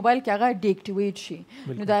بل موبایل کې هغه ډیاکټیویټ شي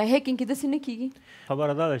نو دا هیکینګ کې داسې نه کېږي.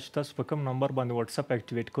 خبره دا ده چې تاسو په کوم نمبر باندې واتساپ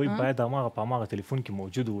اکټیویټ کوئ باید هماغه په هماغه تلیفون کې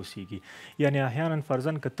موجود اوسیږي. یعنې احیانا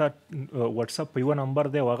فرضاً که تا واتساپ په یوه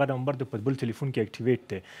نمبر دی او هغه نمبر د په بل تلیفون کې اکټیویټ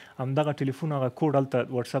دی همدغه تلیفون هغه کوډ هلته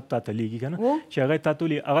واتساپ تا ته لیږي که نه چې هغه تا ته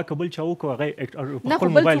ولي هغه که بل چا وکړو هغه په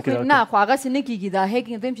خپل موبایل کې نه خو هغسې نه کېږي دا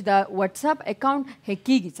هیکینګ ته چې دا واتساپ اکاونټ هیک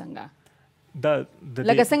کېږي څنګه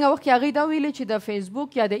لکه څنګه وخت کې هغې دا ویلې چې د فیسبوک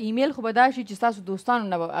یا د ایمیل خو به دا شي چې ستاسو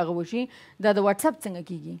دوستانو نه هغه وشي دا د واتساپ څنګه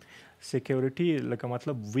کېږي؟ سیکیورټي لکه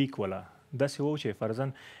مطلب ویک ولا داسې و چې فرضاً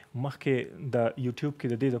مخکې د یوټیوب کې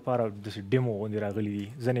د دې دپاره داسې ډیمو غوندې راغلي دي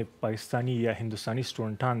ځینې پاکستاني یا هندوستاني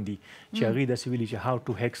سټوډنټان دي چې هغوی داسې ویلي چې هاو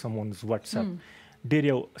ټو هیک سمونز واتساپ ډېر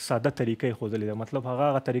یو ساده طریقه یې ښودلې ده مطلب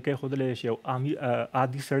هغه طریقه یې ښودلې ده چې یو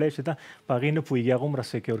عادي سړی چې ده په هغې نه پوهېږي هغه هومره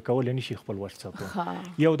سیکیور کولی نه شي خپل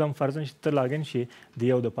واتساپ یو دم فرضاً چې ته لاګن شي د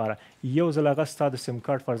یو دپاره یو ځل هغه ستا د سیم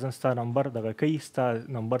کارډ فرضاً ستا نمبر دغه کوي ستا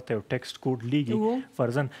نمبر ته یو ټیکسټ کوډ لیږي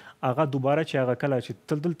فرضاً هغه دوباره چې هغه کله چې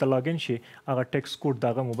تل دلته لاګن شي هغه ټیکسټ کوډ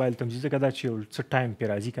د هغه موبایل ته ځکه دا چې یو څه ټایم پرې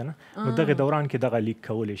راځي که نه نو دغې دوران کې دغه لیک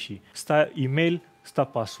کولی شي ستا ایمیل ستا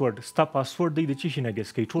پاسورډ دی د چی شي نه ګس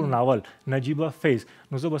کوي ټول ناول نجیبه فیز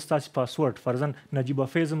نو زه به ستاسې پاسورډ فرضاً نجیبه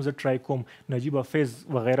فیز هم زه ټرای کوم نجیبه فیز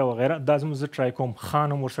وغیره وغیره دا هم زه ټرای کوم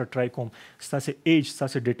خان هم ورسره ټرای کوم ستاسې ایج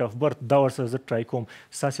ستاسې ډیټ اف برث دا ورسره زه ټرای کوم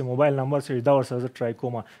ستاسې موبایل نمبر چې دا ورسره زه ټرای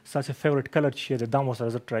کوم ستاسې فیورټ کلر چې دی دا هم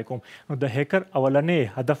ورسره زه ټرای کوم نو د هیکر اولنی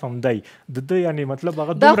هدف هم دی د ده یعنې مطلب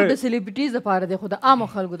هغه دا خو د سلیبریټیز دپاره دی خو د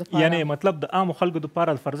عامو خلکو دپاره یعنې مطلب د عامو خلکو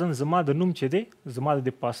دپاره فرضاً زما د نوم چې دی زما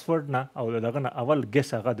د پاسورډ نه او د دغه نه اول ګس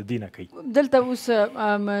هغه د دې نه کوي. دلته اوس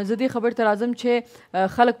زه دې خبرې ته راځم چې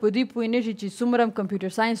خلک په دې پوه نه شي چې څومره هم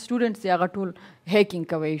کمپیوټر ساینس سټوډنټس دي هغه ټول هیکینګ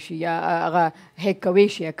کوی شي یا هغه هیک کوی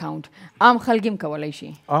شي اکاونټ عام خلک هم کولی شي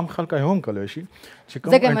عام خلک هم کولی شي چې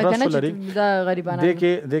کوم انټرست ولري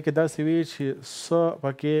دې کې داسې وي چې څه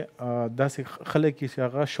پکې داسې خلک چې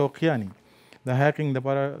هغه شوقیاني د هیکینګ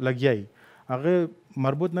دپاره لګیا وي هغه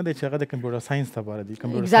مربوط نه دی چې هغه د کمپیوټر ساینس لپاره دي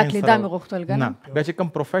کمپیوټر ساینس دا مې غوښتل نه بیا چې کوم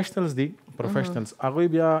پروفیشنلز دي پروفیشنلز هغوی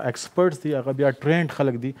بیا ایکسپرټس دي هغه بیا ټرینډ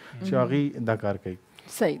خلک دي چې هغوی دا کار کوي.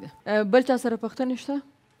 صحیح ده. بل چا سره پوښتنه شته؟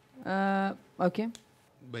 اوکی.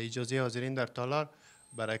 با اجازه حاضرین در تالار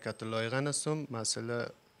برکت لایقن هستم مسئله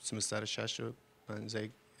سمستر 6 و 5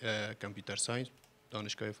 کامپیوتر ساینس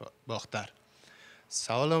دانشگاه باختر.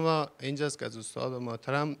 سوال ما اینجاست که از استاد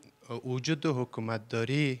محترم وجود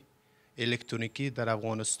حکومتداری الکترونیکی در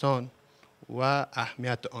افغانستان و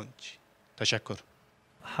اهمیت آن چی؟ تشکر.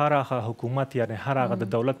 هر هغه حکومت یعنی هر هغه د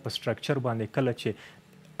دولت په سټرکچر باندې کله چې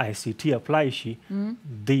آی سی ټي اپلای شي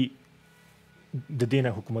دی د دې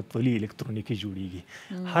نه حکومتولي الکترونیکي جوړیږي.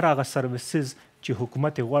 هر هغه سروسز چې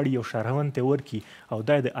حکومت غواړي یو شهروند ته ورکړي او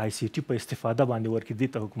دا د آی سی ټي په استفاده باندې ورکړي، دې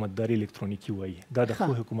ته حکومتداري الکترونیکي وایي. دا د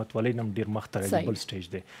ښه حکومتولۍ نه ډېر مخته راځي. بل سټیج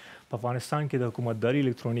دی په افغانستان کې د حکومتداري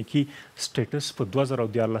الکترونیکي سټیټس په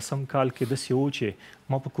 2014 کال کې داسې و چې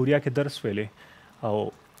ما په کوریا کې درس ویلې او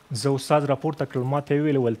زه استاد راپورته کړل، ما ته یې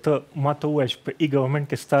ویل ول ته ما ته ووایه چې په ای ګورنمنټ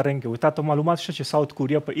کې ستا رنګ وي، تا ته معلومات شته چې ساوت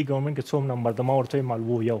کوریا په ای ګورنمنټ کې څوم نمبر ده؟ ما ورته ویل مال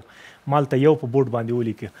و یو، ما هلته یو په بورډ باندې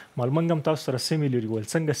ولیکه، مال موږ هم تاسو سره سیمې لري. ویل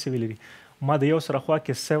څنګه سیمې لري؟ ما د یو سره خوا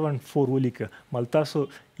کې 7-4 ولیکه، مال تاسو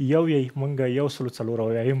یو یې موږ 104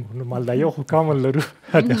 وایم، نو مال دا یو خو کامل لرو.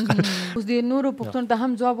 اوس د نورو پوښتنو ته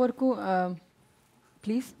هم جواب ورکو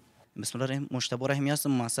پلیز. بسم الله الرحمن مشتبه رحیمی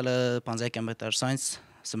هستم، محصل 15 کامپیوتر ساینس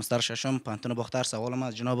سمستر ششم پانتون بختر. سوالم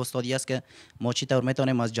از جناب استادی است که ما چی طور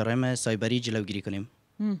میتونیم از جرایم سایبری جلوگیری کنیم؟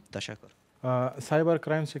 تشکر. سایبر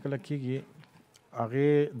کرایم چې کله کیږي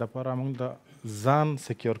هغه د لپاره موږ د ځان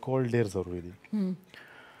سکیور کول ډیر ضروری دي.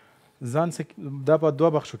 ځان دا په دوه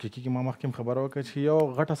بخشو کې کیږي. ما مخکې خبره وکړه چې یو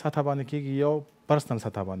غټه سطح باندې کیږي، یو پرسنل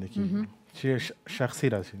سطح باندې کیږي چې شخصي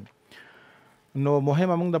راشي. نو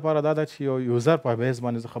مهمه موږ د لپاره دا ده چې یو یوزر په بیس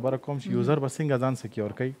باندې خبره کوم چې یوزر به څنګه ځان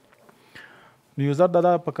سکیور کوي. نو یوزر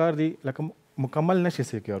دا پکار دی لکه مکمل نشي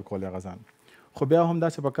سکیور کولی هغه ځان، خو بیا هم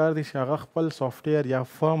داسې پکار دی چې هغه خپل سافټویر یا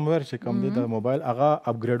فرمویر چې کوم دی د موبایل هغه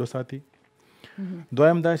اپګریډ وساتي.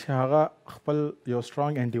 دویم دا چې هغه خپل یو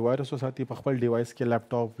سترانګ انټي وایرس وساتي په خپل ډیوایس کې،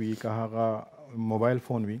 لیپټاپ وي که هغه موبایل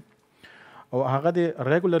فون وي، او هغه د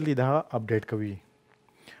ریګولرلی دا اپډیټ کوي.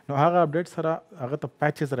 نو هغه اپډیټ سره هغه ته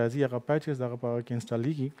پیچز راځي، هغه پیچز هغه په هغه کې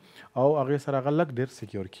انسټالیږي او هغې سره هغه لږ ډېر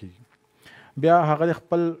سکیور کېږي. بیا هغه د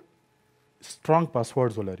خپل سترانګ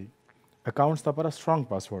پاسورډز ولري، اکاونټس لپاره سترانګ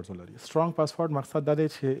پاسورډز ولري. سترانګ پاسورډ مقصد دا دی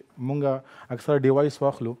چې مونږ اکثر ډیوایس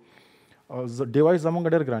واخلو، ډیوایس زمونږ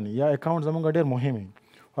ډېر ګران یا اکاونټ زمونږ ډېر مهم وي،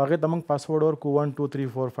 هغې ته مونږ پاسورډ ورکو 1 2 3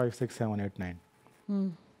 4 5 6 7 8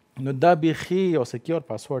 9. نو دا بیخي یو سکیور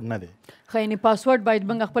پاسورډ نه دی. ښه یعنې پاسورډ باید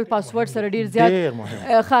موږ خپل پاسورډ سره ډېر زیات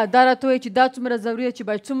ښه دا راته وایي چې دا څومره ضروري ده چې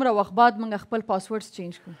باید څومره وخت بعد موږ خپل پاسورډز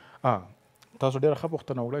چینج کړو؟ تاسو ډېره ښه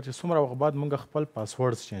پوښتنه وکړه چې څومره وخت بعد موږ خپل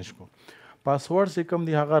پاسورډز چینج کړو. پاسورډ چې کوم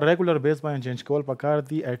دی هغه ریګولر بیس باندې چینج کول پکار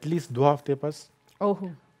دي، ایټلیسټ 2 هفتې پس.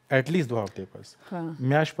 ایټلیسټ 2 هفتې پس،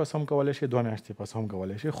 میاشت پس هم کولی شي، 2 میاشتې پس هم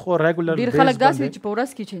کولی شي، خو ریګولر ډېر خلک داسې دي چې په ورځ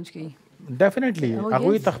کې چینج کوي. ډیفینیټلی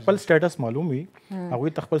هغوی ته خپل سټیټس معلوم وي،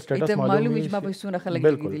 هغوی ته خپل سټیټس معلوم وي چې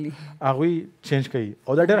بالکل هغوی چینج کوي.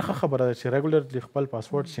 او دا ډېره ښه خبره ده چې ریګولرلی خپل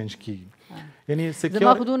پاسورډ چینج کیږي. یعنی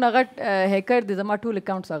زما خو دونه غټ هیکر دی، زما ټول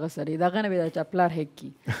اکاونټس هغه سره د هغه نه وي چې پلار هیک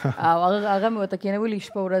کړي او هغه مې ورته کېنولي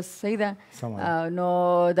شپه ورځ. صحیح ده. نو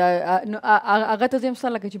هغه ته زه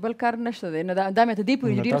مثال لکه چې بل کار نشته دی، نو دا مې ته دې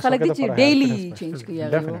پوهېږي ډېر خلک دي چې ډیلی چینج کوي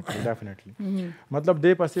هغه. ډیفینیټلی مطلب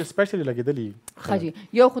دې پسې سپیشلی لګېدلي. ښه جي،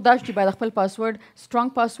 یو خو دا چې باید خپل پاسورډ سترانګ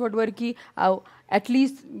پاسورډ ورکړي او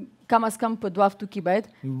اټلیسټ کم از کم په 2 هفتو کې باید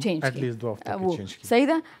چینج کړي. صحیح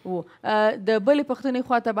ده. د بلې پوښتنې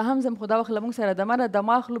خواته به هم ځم، خو دا وخت له موږ سره دمه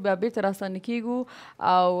دم اخلو، بیا بېرته راستانه کېږو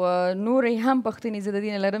او نورې هم پوښتنې زه د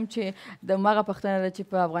دې نه لرم چې د هماغه پوښتنه ده چې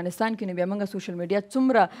په افغانستان کې نو بیا موږ سوشل میډیا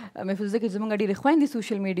څومره محفوظ ده، چې زموږ ډېرې خویندې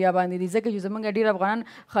سوشل میډیا باندې دي، ځکه چې زموږ ډېر افغانان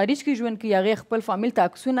خارج کې ژوند کوي، هغې خپل فامیل ته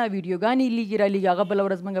عکسونه ویډیوګانې لیږي رالیږي، هغه بله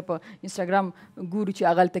ورځ موږ په انسټاګرام ګورو چې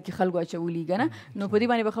هغه هلته کې خلکو اچولي که نه. نو په دې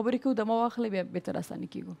باندې به خبرې کوو، دمه واخلئ بیا بېرته راستانه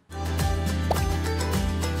کېږو.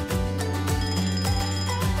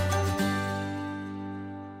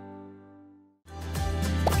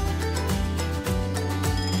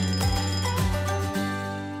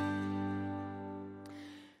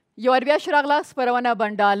 یو بیا راغلاست خپرونه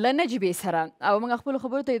بنډار له نجیبې سره او موږ خپلو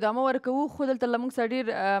خبرو ته ادامه ورکوو. خو دلته له موږ سره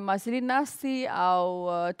ډېر محصلین ناست دي او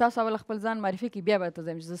تاسو اول خپل ځان معرفي کړئ، بیا به ته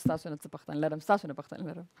زه زه ستاسو نه څه پوښتنه لرم. ستاسو نه پوښتنه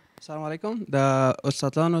لرم. السلام علیکم. د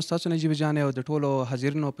استادانو ستاسو نجیبې جانې او د ټولو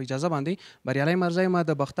حاضرینو په اجازه باندې بریالی مرزا یم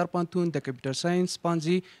د بختر پوهنتون د کمپیوټر ساینس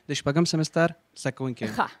پانځي د شپږم سمستر زده کوونکی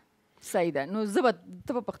یم. ښه صحیح ده. نو زه به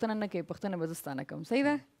ته به پوښتنه نه کوې، پوښتنه به زه ستا نه کوم. صحیح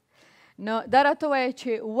ده. نو دا راته ووایه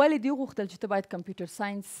چې ولې دوی غوښتل چې ته باید کمپیوټر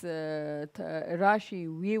ساینس راشي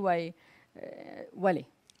ویې وایې ولې؟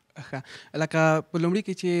 لکه په لومړي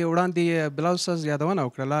کې چې وړاندې بلال استاد یادونه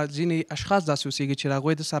وکړله، ځینې اشخاص داسې اوسېږي چې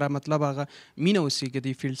هغوی د سره مطلب هغه مینه اوسېږي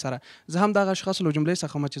د فیلډ سره. زه هم دغه اشخاصو له جملې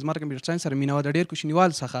څخه یم چې زما د کمپیوټر ساینس سره مینه وه، د ډېر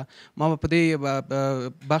کوچنیوال څخه ما به په دې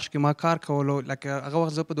بخش کې ما کار کولو. لکه هغه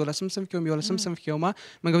وخت زه په 12م صنف کې وم، 11م صنف کې وم،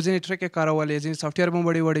 موږ به ځینې ټریکې کارولې، ځینې سافټویر به مو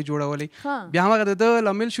وړې وړې جوړولې. بیا هماغه د ده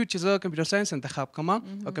لامل شو چې زه کمپیوټر ساینس انتخاب کړم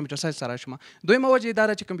او کمپیوټر ساینس سره شم. دویمه وجه یې دا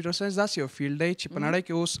ده چې کمپیوټر ساینس داسې یو فیلډ دی چې په نړۍ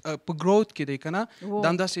کې اوس په ګروت کې دی که نه، دا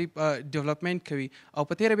همداسې چې ډیولپمنٹ کوي او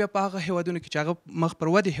په تیره بیا په هغه هیوادونو کې چې هغه مخ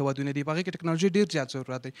پر ودې هیوادونه دي په هغې کې ټیکنالوژي ډېر زیات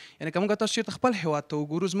ضرورت دی یعنې که موږ تاسو چېرته خپل هیواد ته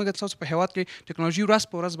وګورو زموږ ستاسو په هیواد کې ټیکنالوژي ورځ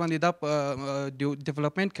په ورځ باندې دا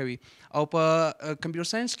ډیولپمنٹ کوي او په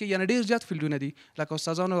کمپیوټر ساینس کې یعنې ډېر زیات فیلډونه دي لکه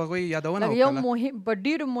استادانو هغوی یادونه وکړله په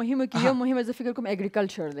ډېرو مهمو کې یو مهمه زه فکر کوم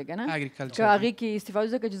اګریکلچر دی که نه چې هغې کې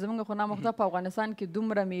استفاده ځکه چې زموږ خو نامخته په افغانستان کې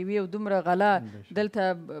دومره میوې او دومره غله دلته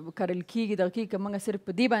کرل کېږي دغه کېږي که موږ صرف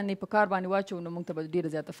په دې باندې په کار باندې واچو نو موږ ته به ډېره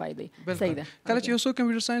زیاته فایده صحیح ده کله چې یو څوک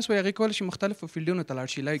کمپیوټر ساینس وایي هغې کولی شي مختلفو فیلډونو ته لاړ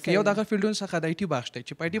شي لکه یو د هغه فیلډونو څخه د آی ټي بخش دی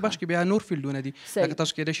چې په آی ټي بخش کې بیا نور فیلډونه دي لکه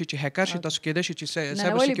تاسو کېدای شي چې هیکر شي تاسو کېدای شي چې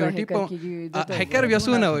سایبر سیکیورټي په هیکر بیا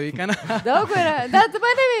څونه وایي که نه دا وګوره دا څه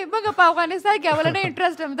به نه وي موږ په افغانستان کې اولنی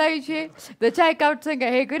انټرسټ همدا وي چې د چا اکاونټ څنګه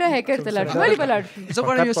هیک کړه هیکر ته لاړ شي ولې به لاړ شي زه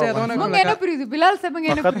غواړم یو څه یادونه موږ یې نه پرېږدو بلال صاحب موږ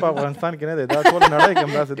یې نه فقط په افغانستان کې نه دی دا ټول نړۍ کې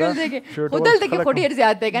همداسې ده خو دلته کې خو ډېر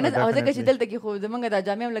زیات دی که نه ځکه چې دلته کې خو زموږ دا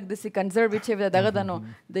جامع هم لږ داسې کنزرویټ شوی دی دغه ده نو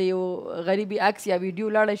د یو غریبي عکس یا ویډیو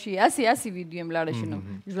لاړه شي هسې ویډیو هم لاړه شي نو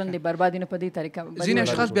ژوند دې برباد نه په دې طریقه ځینې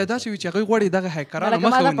اشخاص بیا داسې وي چې هغوی غواړي دغه هیکرانو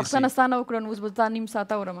مخه ما دا پوښتنه ستا نه وکړه نو اوس به تا نیم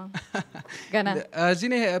ساعته اورم که نه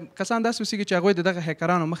ځینې کسان داسې اوسېږي چې هغوی د دغه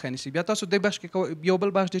هیکرانو مخه نیسي بیا تاسو دې بخش کې یو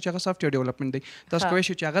بل بخش دی چې هغه سافټویر ډیولپمنټ دی تاسو کولی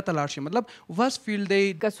شئ چې هغه ته لاړ شئ مطلب ورس فیلډ دی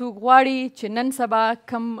که څوک غواړي چې نن سبا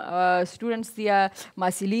کم سټوډنټس دي یا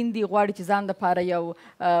محصلین دي غواړي چې ځان دپاره یو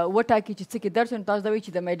وټاکي چې څه کې درس نو تاسو دا وایي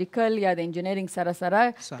چې د میډیکل یا د انجینرینګ سره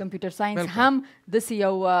کمپیوټر ساینس هم داسې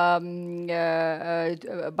یو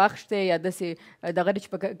بخش دی یا داسې دغه چې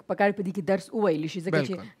په کار په دې کې درس وویلی شي ځکه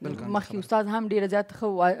چې مخکې استاد هم ډېره زیات ښه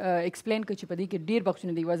ایکسپلین کړي چې په دې کې ډېر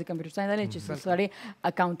بخشونه دي یوازې کمپیوټر ساینس نه چې سړی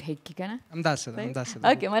اکاونټ هیک کړي که نه همداسې ده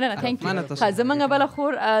اوکې مننه تھینک یو زموږ بله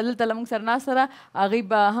خور دلته له موږ سره ناسته ده هغوی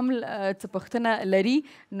به هم څه پوښتنه لري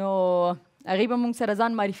نو هغوی به موږ سره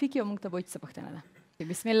ځان معرفي کړي او موږ ته به وایي څه پوښتنه ده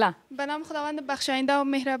بسم الله به نام خداوند بخشاینده و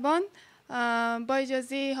مهربان با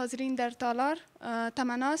اجازه حاضرین در تالار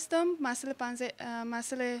تمنا هستم محصل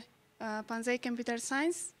پانزه کامپیوتر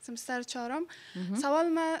ساینس سمستر 4 سوال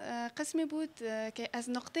ما قسمی بود که از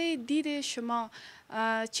نقطه دید شما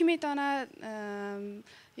چی میتونه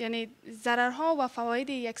یعنی ضررها و فواید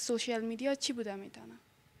یک سوشیل میدیا چی بوده میتونه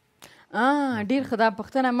ډېر ښه دا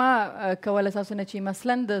پوښتنه ما کوله تاسو نه چې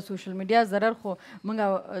مثلا د سوشل میډیا ضرر خو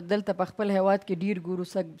موږ دلته په خپل هیواد کې ډېر ګورو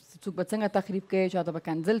څوک به څنګه تخریب کوي چاته به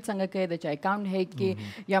کنزل څنګه کوي د چا اکاونټ هیک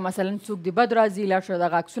کړي یا مثلا څوک د بد راځي لاړ شه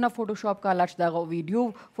دغه عکسونه فوټوشاپ کا لاړ شه دغه ویډیو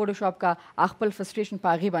فوټوشاپ کا خپل فرسټریشن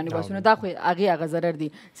په هغې باندې باسو نو دا خو هغه ضرر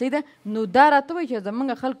دي صحیح ده نو دا راته وایي چې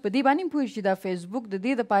زموږ خلک په دې باندې هم پوهېږي چې دا فیسبوک د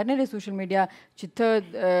دې دپاره نه دی سوشل میډیا چې ته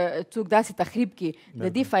څوک داسې تخریب کړي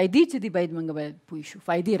د دې فایدې چې دي باید موږ باید پوه شو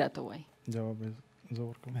فایدې راته وایي جواب زه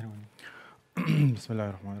ورکوم بسم الله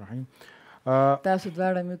الرحمن الرحیم تاسو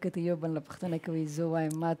دواړه مې وکتې یو بل نه پوښتنه کوي زه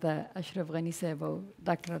وایم ما ته اشرف غني صاحب او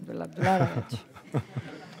ډاکټر عبدالله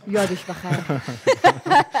راغی یادش بخیر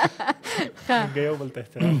یو بل ته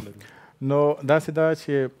احترام لرو نو داسې دا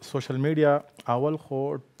چې سوشل میډیا اول خو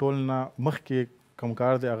ټول نه مخکې کوم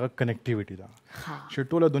کار دی هغه کنیکټیویټي ده چې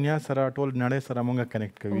ټوله دنیا سره ټول نړۍ سره مونږ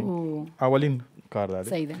کنیکټ کوي اولین کار دا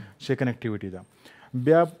دی چې کنیکټیویټي ده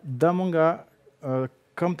بیا دا مونږه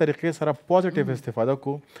کم طریقې سره پوزیټیو استفاده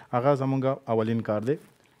کو هغه زمونږه اولین کار دی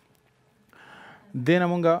دې نه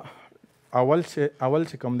مونږه اول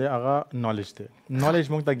چې کوم دی هغه نالج دی نالج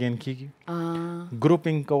مونږ ته گین کیږي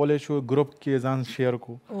ګروپینګ کولی شو ګروپ کې ځان شیر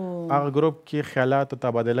کو هغه ګروپ کې خیالات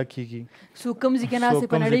تبادله کیږي سو کوم ځای کې ناستې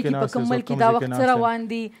په نړۍ کې په کوم ملک کې دا وخت څه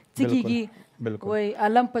روان دي څه کیږي وای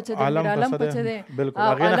علم پچه دی علم پچه دی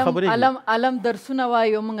علم درسونه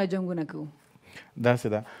وایي او موږ جنګونه کوو داسې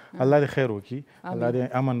ده الله دې خیر وکړي الله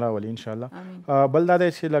دې امن راولي انشاءالله بل دا دی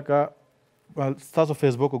چې لکه ستاسو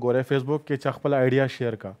فیسبوک وګورئ فیسبوک کې چې خپل آیډیا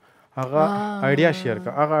شیر کا هغه آیډیا شیر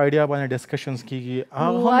کا هغه آیډیا باندې ډسکشنز کیږي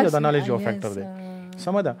هغه هم د نالج یو فیکټر دی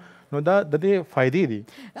سمه ده نو دا د دې فائدې دي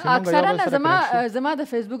اکثرا زما د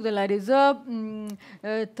فیسبوک د لارې زه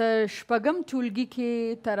تر شپږم ټولګي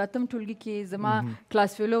کې تر اتم ټولګي کې زما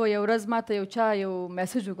کلاس فیلو یو ورځ ماته یو چا یو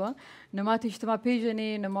میسج وکړ نو ما ته اجتماع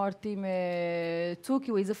پیژنې نو ما ورته څوک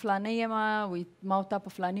وایي زه فلانی یم وایي ما تا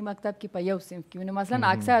په فلاني مکتب کې په یو صنف کې نو مثلا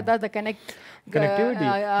اکثر دا د کنیکټیویټي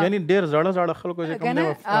یعنی ډېر زړه خلکو چې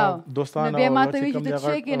کوم دوستان بیا ما ته وایي چې ته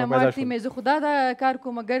څه کې نو ما ورته مې زه خدا دا کار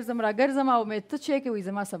کوم ګرځم را ګرځم او مې ته څه کوي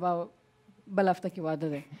زما سبا بل هفته کې واده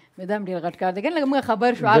دی مې دا هم ډېر غټ کار دی که نه موږ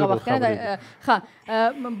خبر شو هغه وخت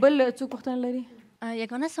نه بل څوک پوښتنه لري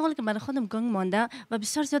یگانه سوال که برای خودم گنگ مانده و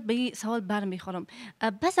بسیار زیاد به این سوال برمیخورم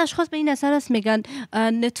بس اشخاص به این اثر است میگن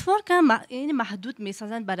نتورک یعنی محدود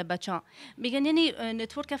میسازن برای بچه ها میگن یعنی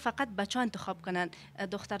نتورک فقط بچه ها انتخاب کنن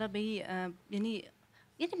دخترها به یعنی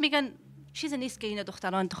میگن چیز نیست که این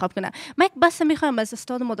دخترها انتخاب کنن. من یک بحث میخوام از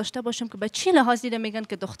استاد ما داشته باشم که به چه لحاظی میگن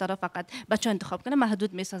که دخترها فقط بچه انتخاب کنن،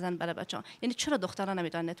 محدود میسازن برای بچه‌ها. یعنی چرا دخترها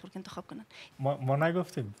نمیتونن نتورک انتخاب کنن؟ ما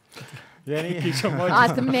نگفتیم. یعنی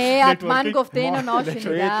نه حتما گفتین و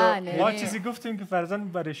ناشنیدن. ما چیزی گفتیم که فرضاً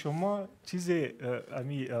برای شما چیز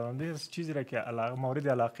چیزی را که مورد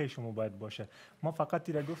علاقه شما باید باشه. ما فقط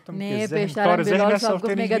را گفتم که کار ذهن صاحب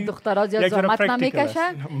گفت میگه دخترها زیاد زحمت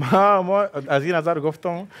نمیکشن. ما از این نظر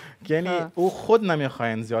گفتم که یعنی او خود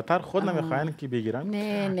نمیخواین، زیادتر خود نمیخواین که بگیرن.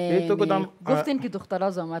 نه گفتین که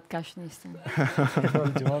دخترها زحمت کش نیستن.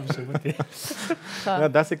 جواب شما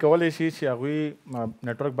داسې کولای شي چې هغوی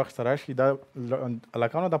نټورک بخش ته راشي. دا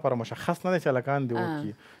هلکانو دپاره مشخص نه دی چې هلکان دې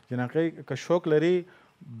وکړي. جنکۍ که شوق لري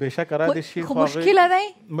بېشکه را دې شي. خو مشکله دی؟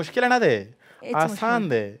 مشکله نه دی،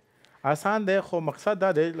 آسان دی. خو مقصد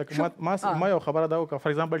دا دی لکه ما یو خبره دا وکړه،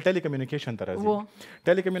 فار ایگزامپل ټیلی کمیونیکیشن ته راځي.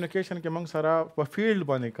 ټیلی کمیونیکیشن کې موږ سره په فیلډ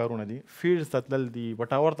باندې کارونه دي، فیلډز ته تلل دي،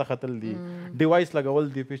 بټاور ته ختل دي، ډیوایس لګول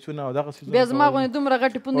دي، پیچونه او دغه څیزونه. بیا زما غوندې دومره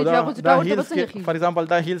غټې پوندې چې هغوی ټاور ته به څنګه خېږي؟ فار ایگزامپل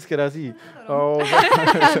دا هیلز کې راځي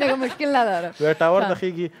او مشکل نه لرم ټاور ته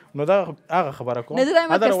خېږي. نو دا هغه خبره کوم. نه زه وایم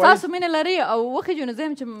که ستاسو مینه لري او وخېږو نو زه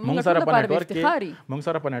یم چې موږ ټول لپاره به افتخار یي. موږ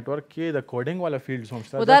سره په نټورک کې د کوډینګ والا فیلډز هم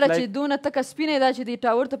شته. خو دا چې دونه تکه سپینه دا چې د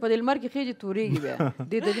ټاور ته په دې لمر کې خېږي تورېږي بیا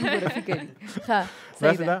دې ته جغرافي کوي. ښه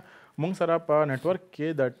صحیح ده. موږ سره په نټورک کې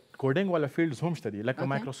د کوډینګ والا فیلډز هم شته دي، لکه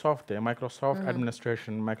مایکروسافټ دی، مایکروسافټ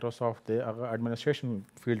اډمنسټریشن، مایکروسافټ دی هغه اډمنسټریشن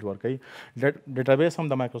فیلډ ورکوي. ډیټابیس هم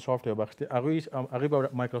د مایکروسافټ یو بخش دی. هغوی به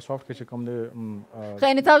مایکروسافټ کې چې کوم دی. ښه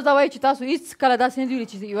یعنې تاسو دا وایئ چې تاسو هېڅ کله داسې نه دي ویلي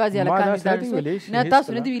چې یوازې هلکان دي داړو؟ نه تاسو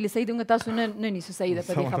نه دي ویلي. صحیح ده، تاسو نه نیسو. صحیح ده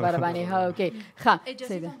په دې خبره باندې. ها اوکې ښه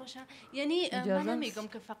صحیح ده. یعنی من نمیگم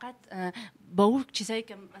که فقط با اون چیزایی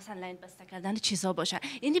که مثلا لاین بسته کردن چیزا باشه،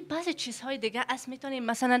 یعنی بعضی چیزهای دیگه اس میتونیم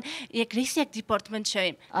مثلا یک رئیس یک دیپارتمنت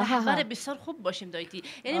شویم، رهبر بسیار خوب باشیم دایتی.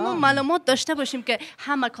 یعنی ما معلومات داشته باشیم که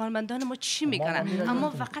همه کارمندان ما چی میکنن، اما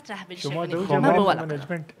فقط رهبری شویم.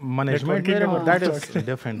 منیجمنت that is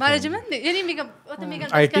different. منیجمنت یعنی میگم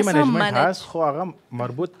آی تی منیجمنت هست، خو هغه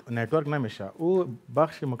مربوط نتورک نمیشه. او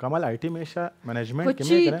بخش مکمل آی تی میشه، منیجمنت که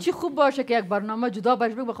میکنه. چی خوب باشه که یک برنامه جدا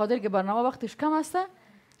باشه، به خاطر که برنامه وقتش کم است.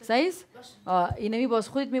 صحیح؟ اینمی باز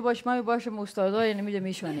خودت میباش، ما میباشم، استادا اینمی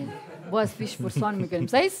میشونیم، باز پیش فرسان میکنیم.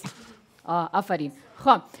 صحیح؟ آفرین.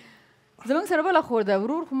 خب زمان سره بلا خورده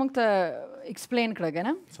ورور خو موږ ته ایکسپلین کړه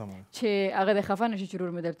کنه چې هغه د خفه نشي چې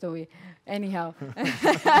ورور مې درته وي. اني هاو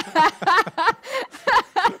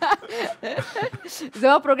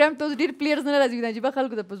زما پروګرام ته ډیر پلیئرز نه راځي نجیبه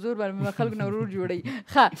خلکو ته په زور باندې خلکو نه ورور جوړي.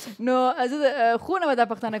 ښه نو زه خو نه دا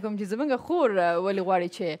پښتنه کوم چې زمونږ خور ولې غواړي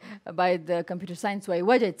چې باید کمپیوټر ساينس وای،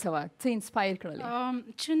 وجه څه وه، څه انسپایر کړل؟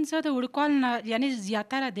 چون زه د وړوکوالي نه یعنې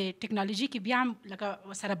زیاتره د ټکنالوژي کې بیا هم لکه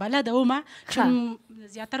سره بلده ومه، چون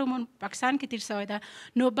زیاتره عموما پاکستان کې تیر سوی ده.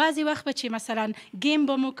 نو بعضې وخت به چې مثلا گیم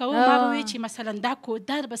به مو کوو، ما به وی چې مثلا دا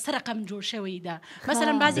کودر به څه رقم جوړ شوی ده،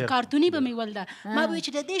 مثلا بعضې کارتوني به مې ول ده، ما به وی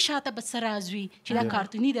چې د دې شاته به څه راز وي چې دا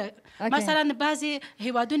کارتوني ده. مثلا بعضې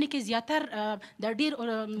هیوادونو کې زیاتر د ډېر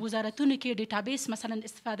وزارتونو کې ډیټابیس مثلا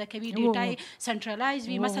استفاده کوي، ډیټا یې سنټرلایز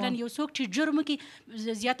وي. مثلا یو څوک چې جرم کې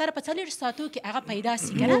زیاتره په 40 ساعتو کې هغه پیدا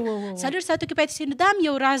سي که نه، 40 ساعتو کې پیدا سي، نو دا هم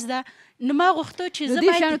یو راز ده. نو ما غوښتو چې زه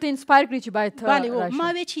باید دې شیانو ته انسپایر کړي چې باید بله ما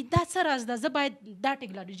وی چې دا څه راز ده، زه باید دا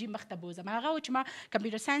ټکنالوژي مخ ته بوځم. هغه و چې ما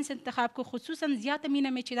کمپیوټر ساینس انتخاب کړو، خصوصا زیاته مینه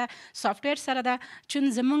مې چې دا سافټویر سره ده، چون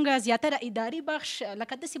زمونږ زیاتره اداري بخش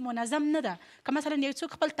لکه داسې منظم نه ده. که مثلا یو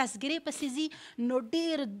څوک خپل تذکرې پسې ځي نو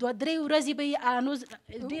ډېر 2-3 ورځې به یې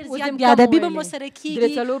ډېر زیات بېادبي به مو سره کېږي،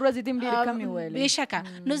 3-4 ورځې دې هم ډېرې کمې وویلې. بېشکه.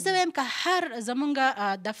 نو زه وایم که هر زمونږ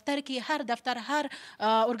دفتر کې هر دفتر هر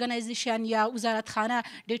ارګنایزیشن یا وزارتخانه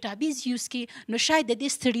ډیټابیز یوز کړي، نو شاید د دې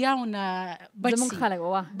ستړیاو نه بچ سي.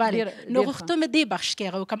 بله نو غوښتو مې دې بخش کې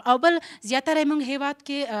هغه وکړم. او بل زیاتره موږ هیواد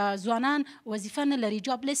کې ځوانان وظیفه نه لري،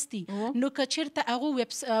 جاب لیست دي. نو که چېرته هغو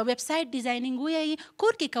ویب سایټ ډیزاینینګ ووایي،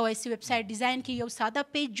 کور کې کوی سي ویب سایټ ډیزاین کې یو ساده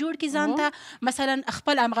پیج جوړ کړي ځان ته، مثلا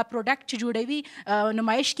خپل همغه پروډکټ چې جوړوي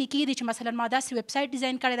نمایش کې کېږي چې مثلا ما داسې ویب سایټ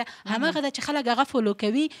ډیزاین کړی ده، همغه ده چې خلک هغه فالو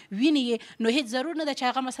کوي ویني یې. نو هېڅ ضرور نه ده چې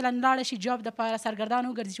هغه مثلا لاړه شي جاب دپاره سرګردان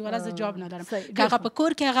وګرځي چې ولا زه جاب نه لرم. که هغه په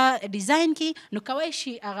کور کې هغه ډیزاین کړي نو کوی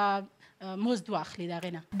شي هغه مزد واخلي د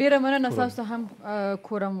هغې نه. ډېره مننه ستاسو ته هم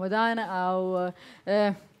کورم ودان. او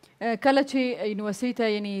کله چې یونیورسټۍ ته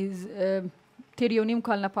یعنې تیر یو نیم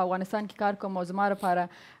کال نه په افغانستان کې کار کوم او زما لپاره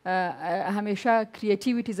همیشه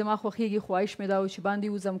کریټیویټي زما خوښیږي، خواهش مې دا و چې باندې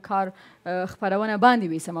وځم کار خپرونه باندې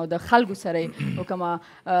ویسم او د خلکو سره یې وکړم،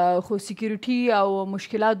 خو سیکیورټي او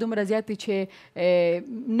مشکلات دومره زیات دي چې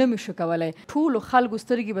نه مې شو کولی. ټولو خلکو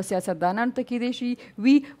سترګې به سیاستدانانو ته کیدای شي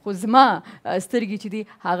وي، خو زما سترګې چې دي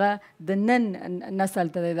هغه د نن نسل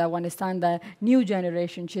ته د افغانستان د نیو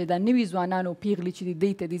جنریشن چې د نوي ځوانانو پیغلې چې دي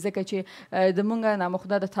دی ته دي، ځکه چې د مونږ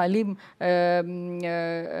نامخدا د تعلیم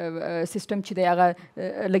سیستم چې دی هغه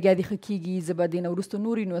لګیا دی ښه کېږي. زه به دې نه وروسته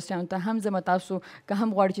نورو یونیورسټیانو ته هم ځم، تاسو که هم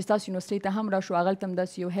غواړئ چې ستاسو یونیورسټۍ ته هم راشو، هغلته هم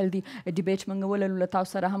داسې یو هیلدي ډیبیټ موږ ولرو، له تاسو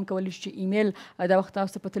سره هم کولی شو چې ایمیل دا وخت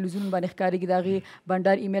تاسو ته په تلویزیون باندې ښکارېږي، د هغې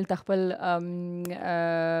بنډار ایمیل ته خپل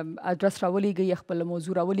اډرس راولیږئ، خپل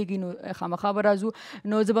موضوع راولیږئ، نو خامخا به راځو.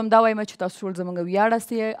 نو زه به هم دا وایم چې تاسو ټول زموږ ویاړ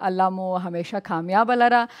یاستئ، الله مو همیشه کامیابه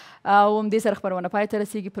لره او همدې سره خپرونه پای ته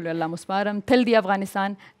رسېږي. په لوی الله مو سپارم. تل دې افغانستان،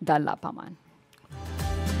 د الله په امان.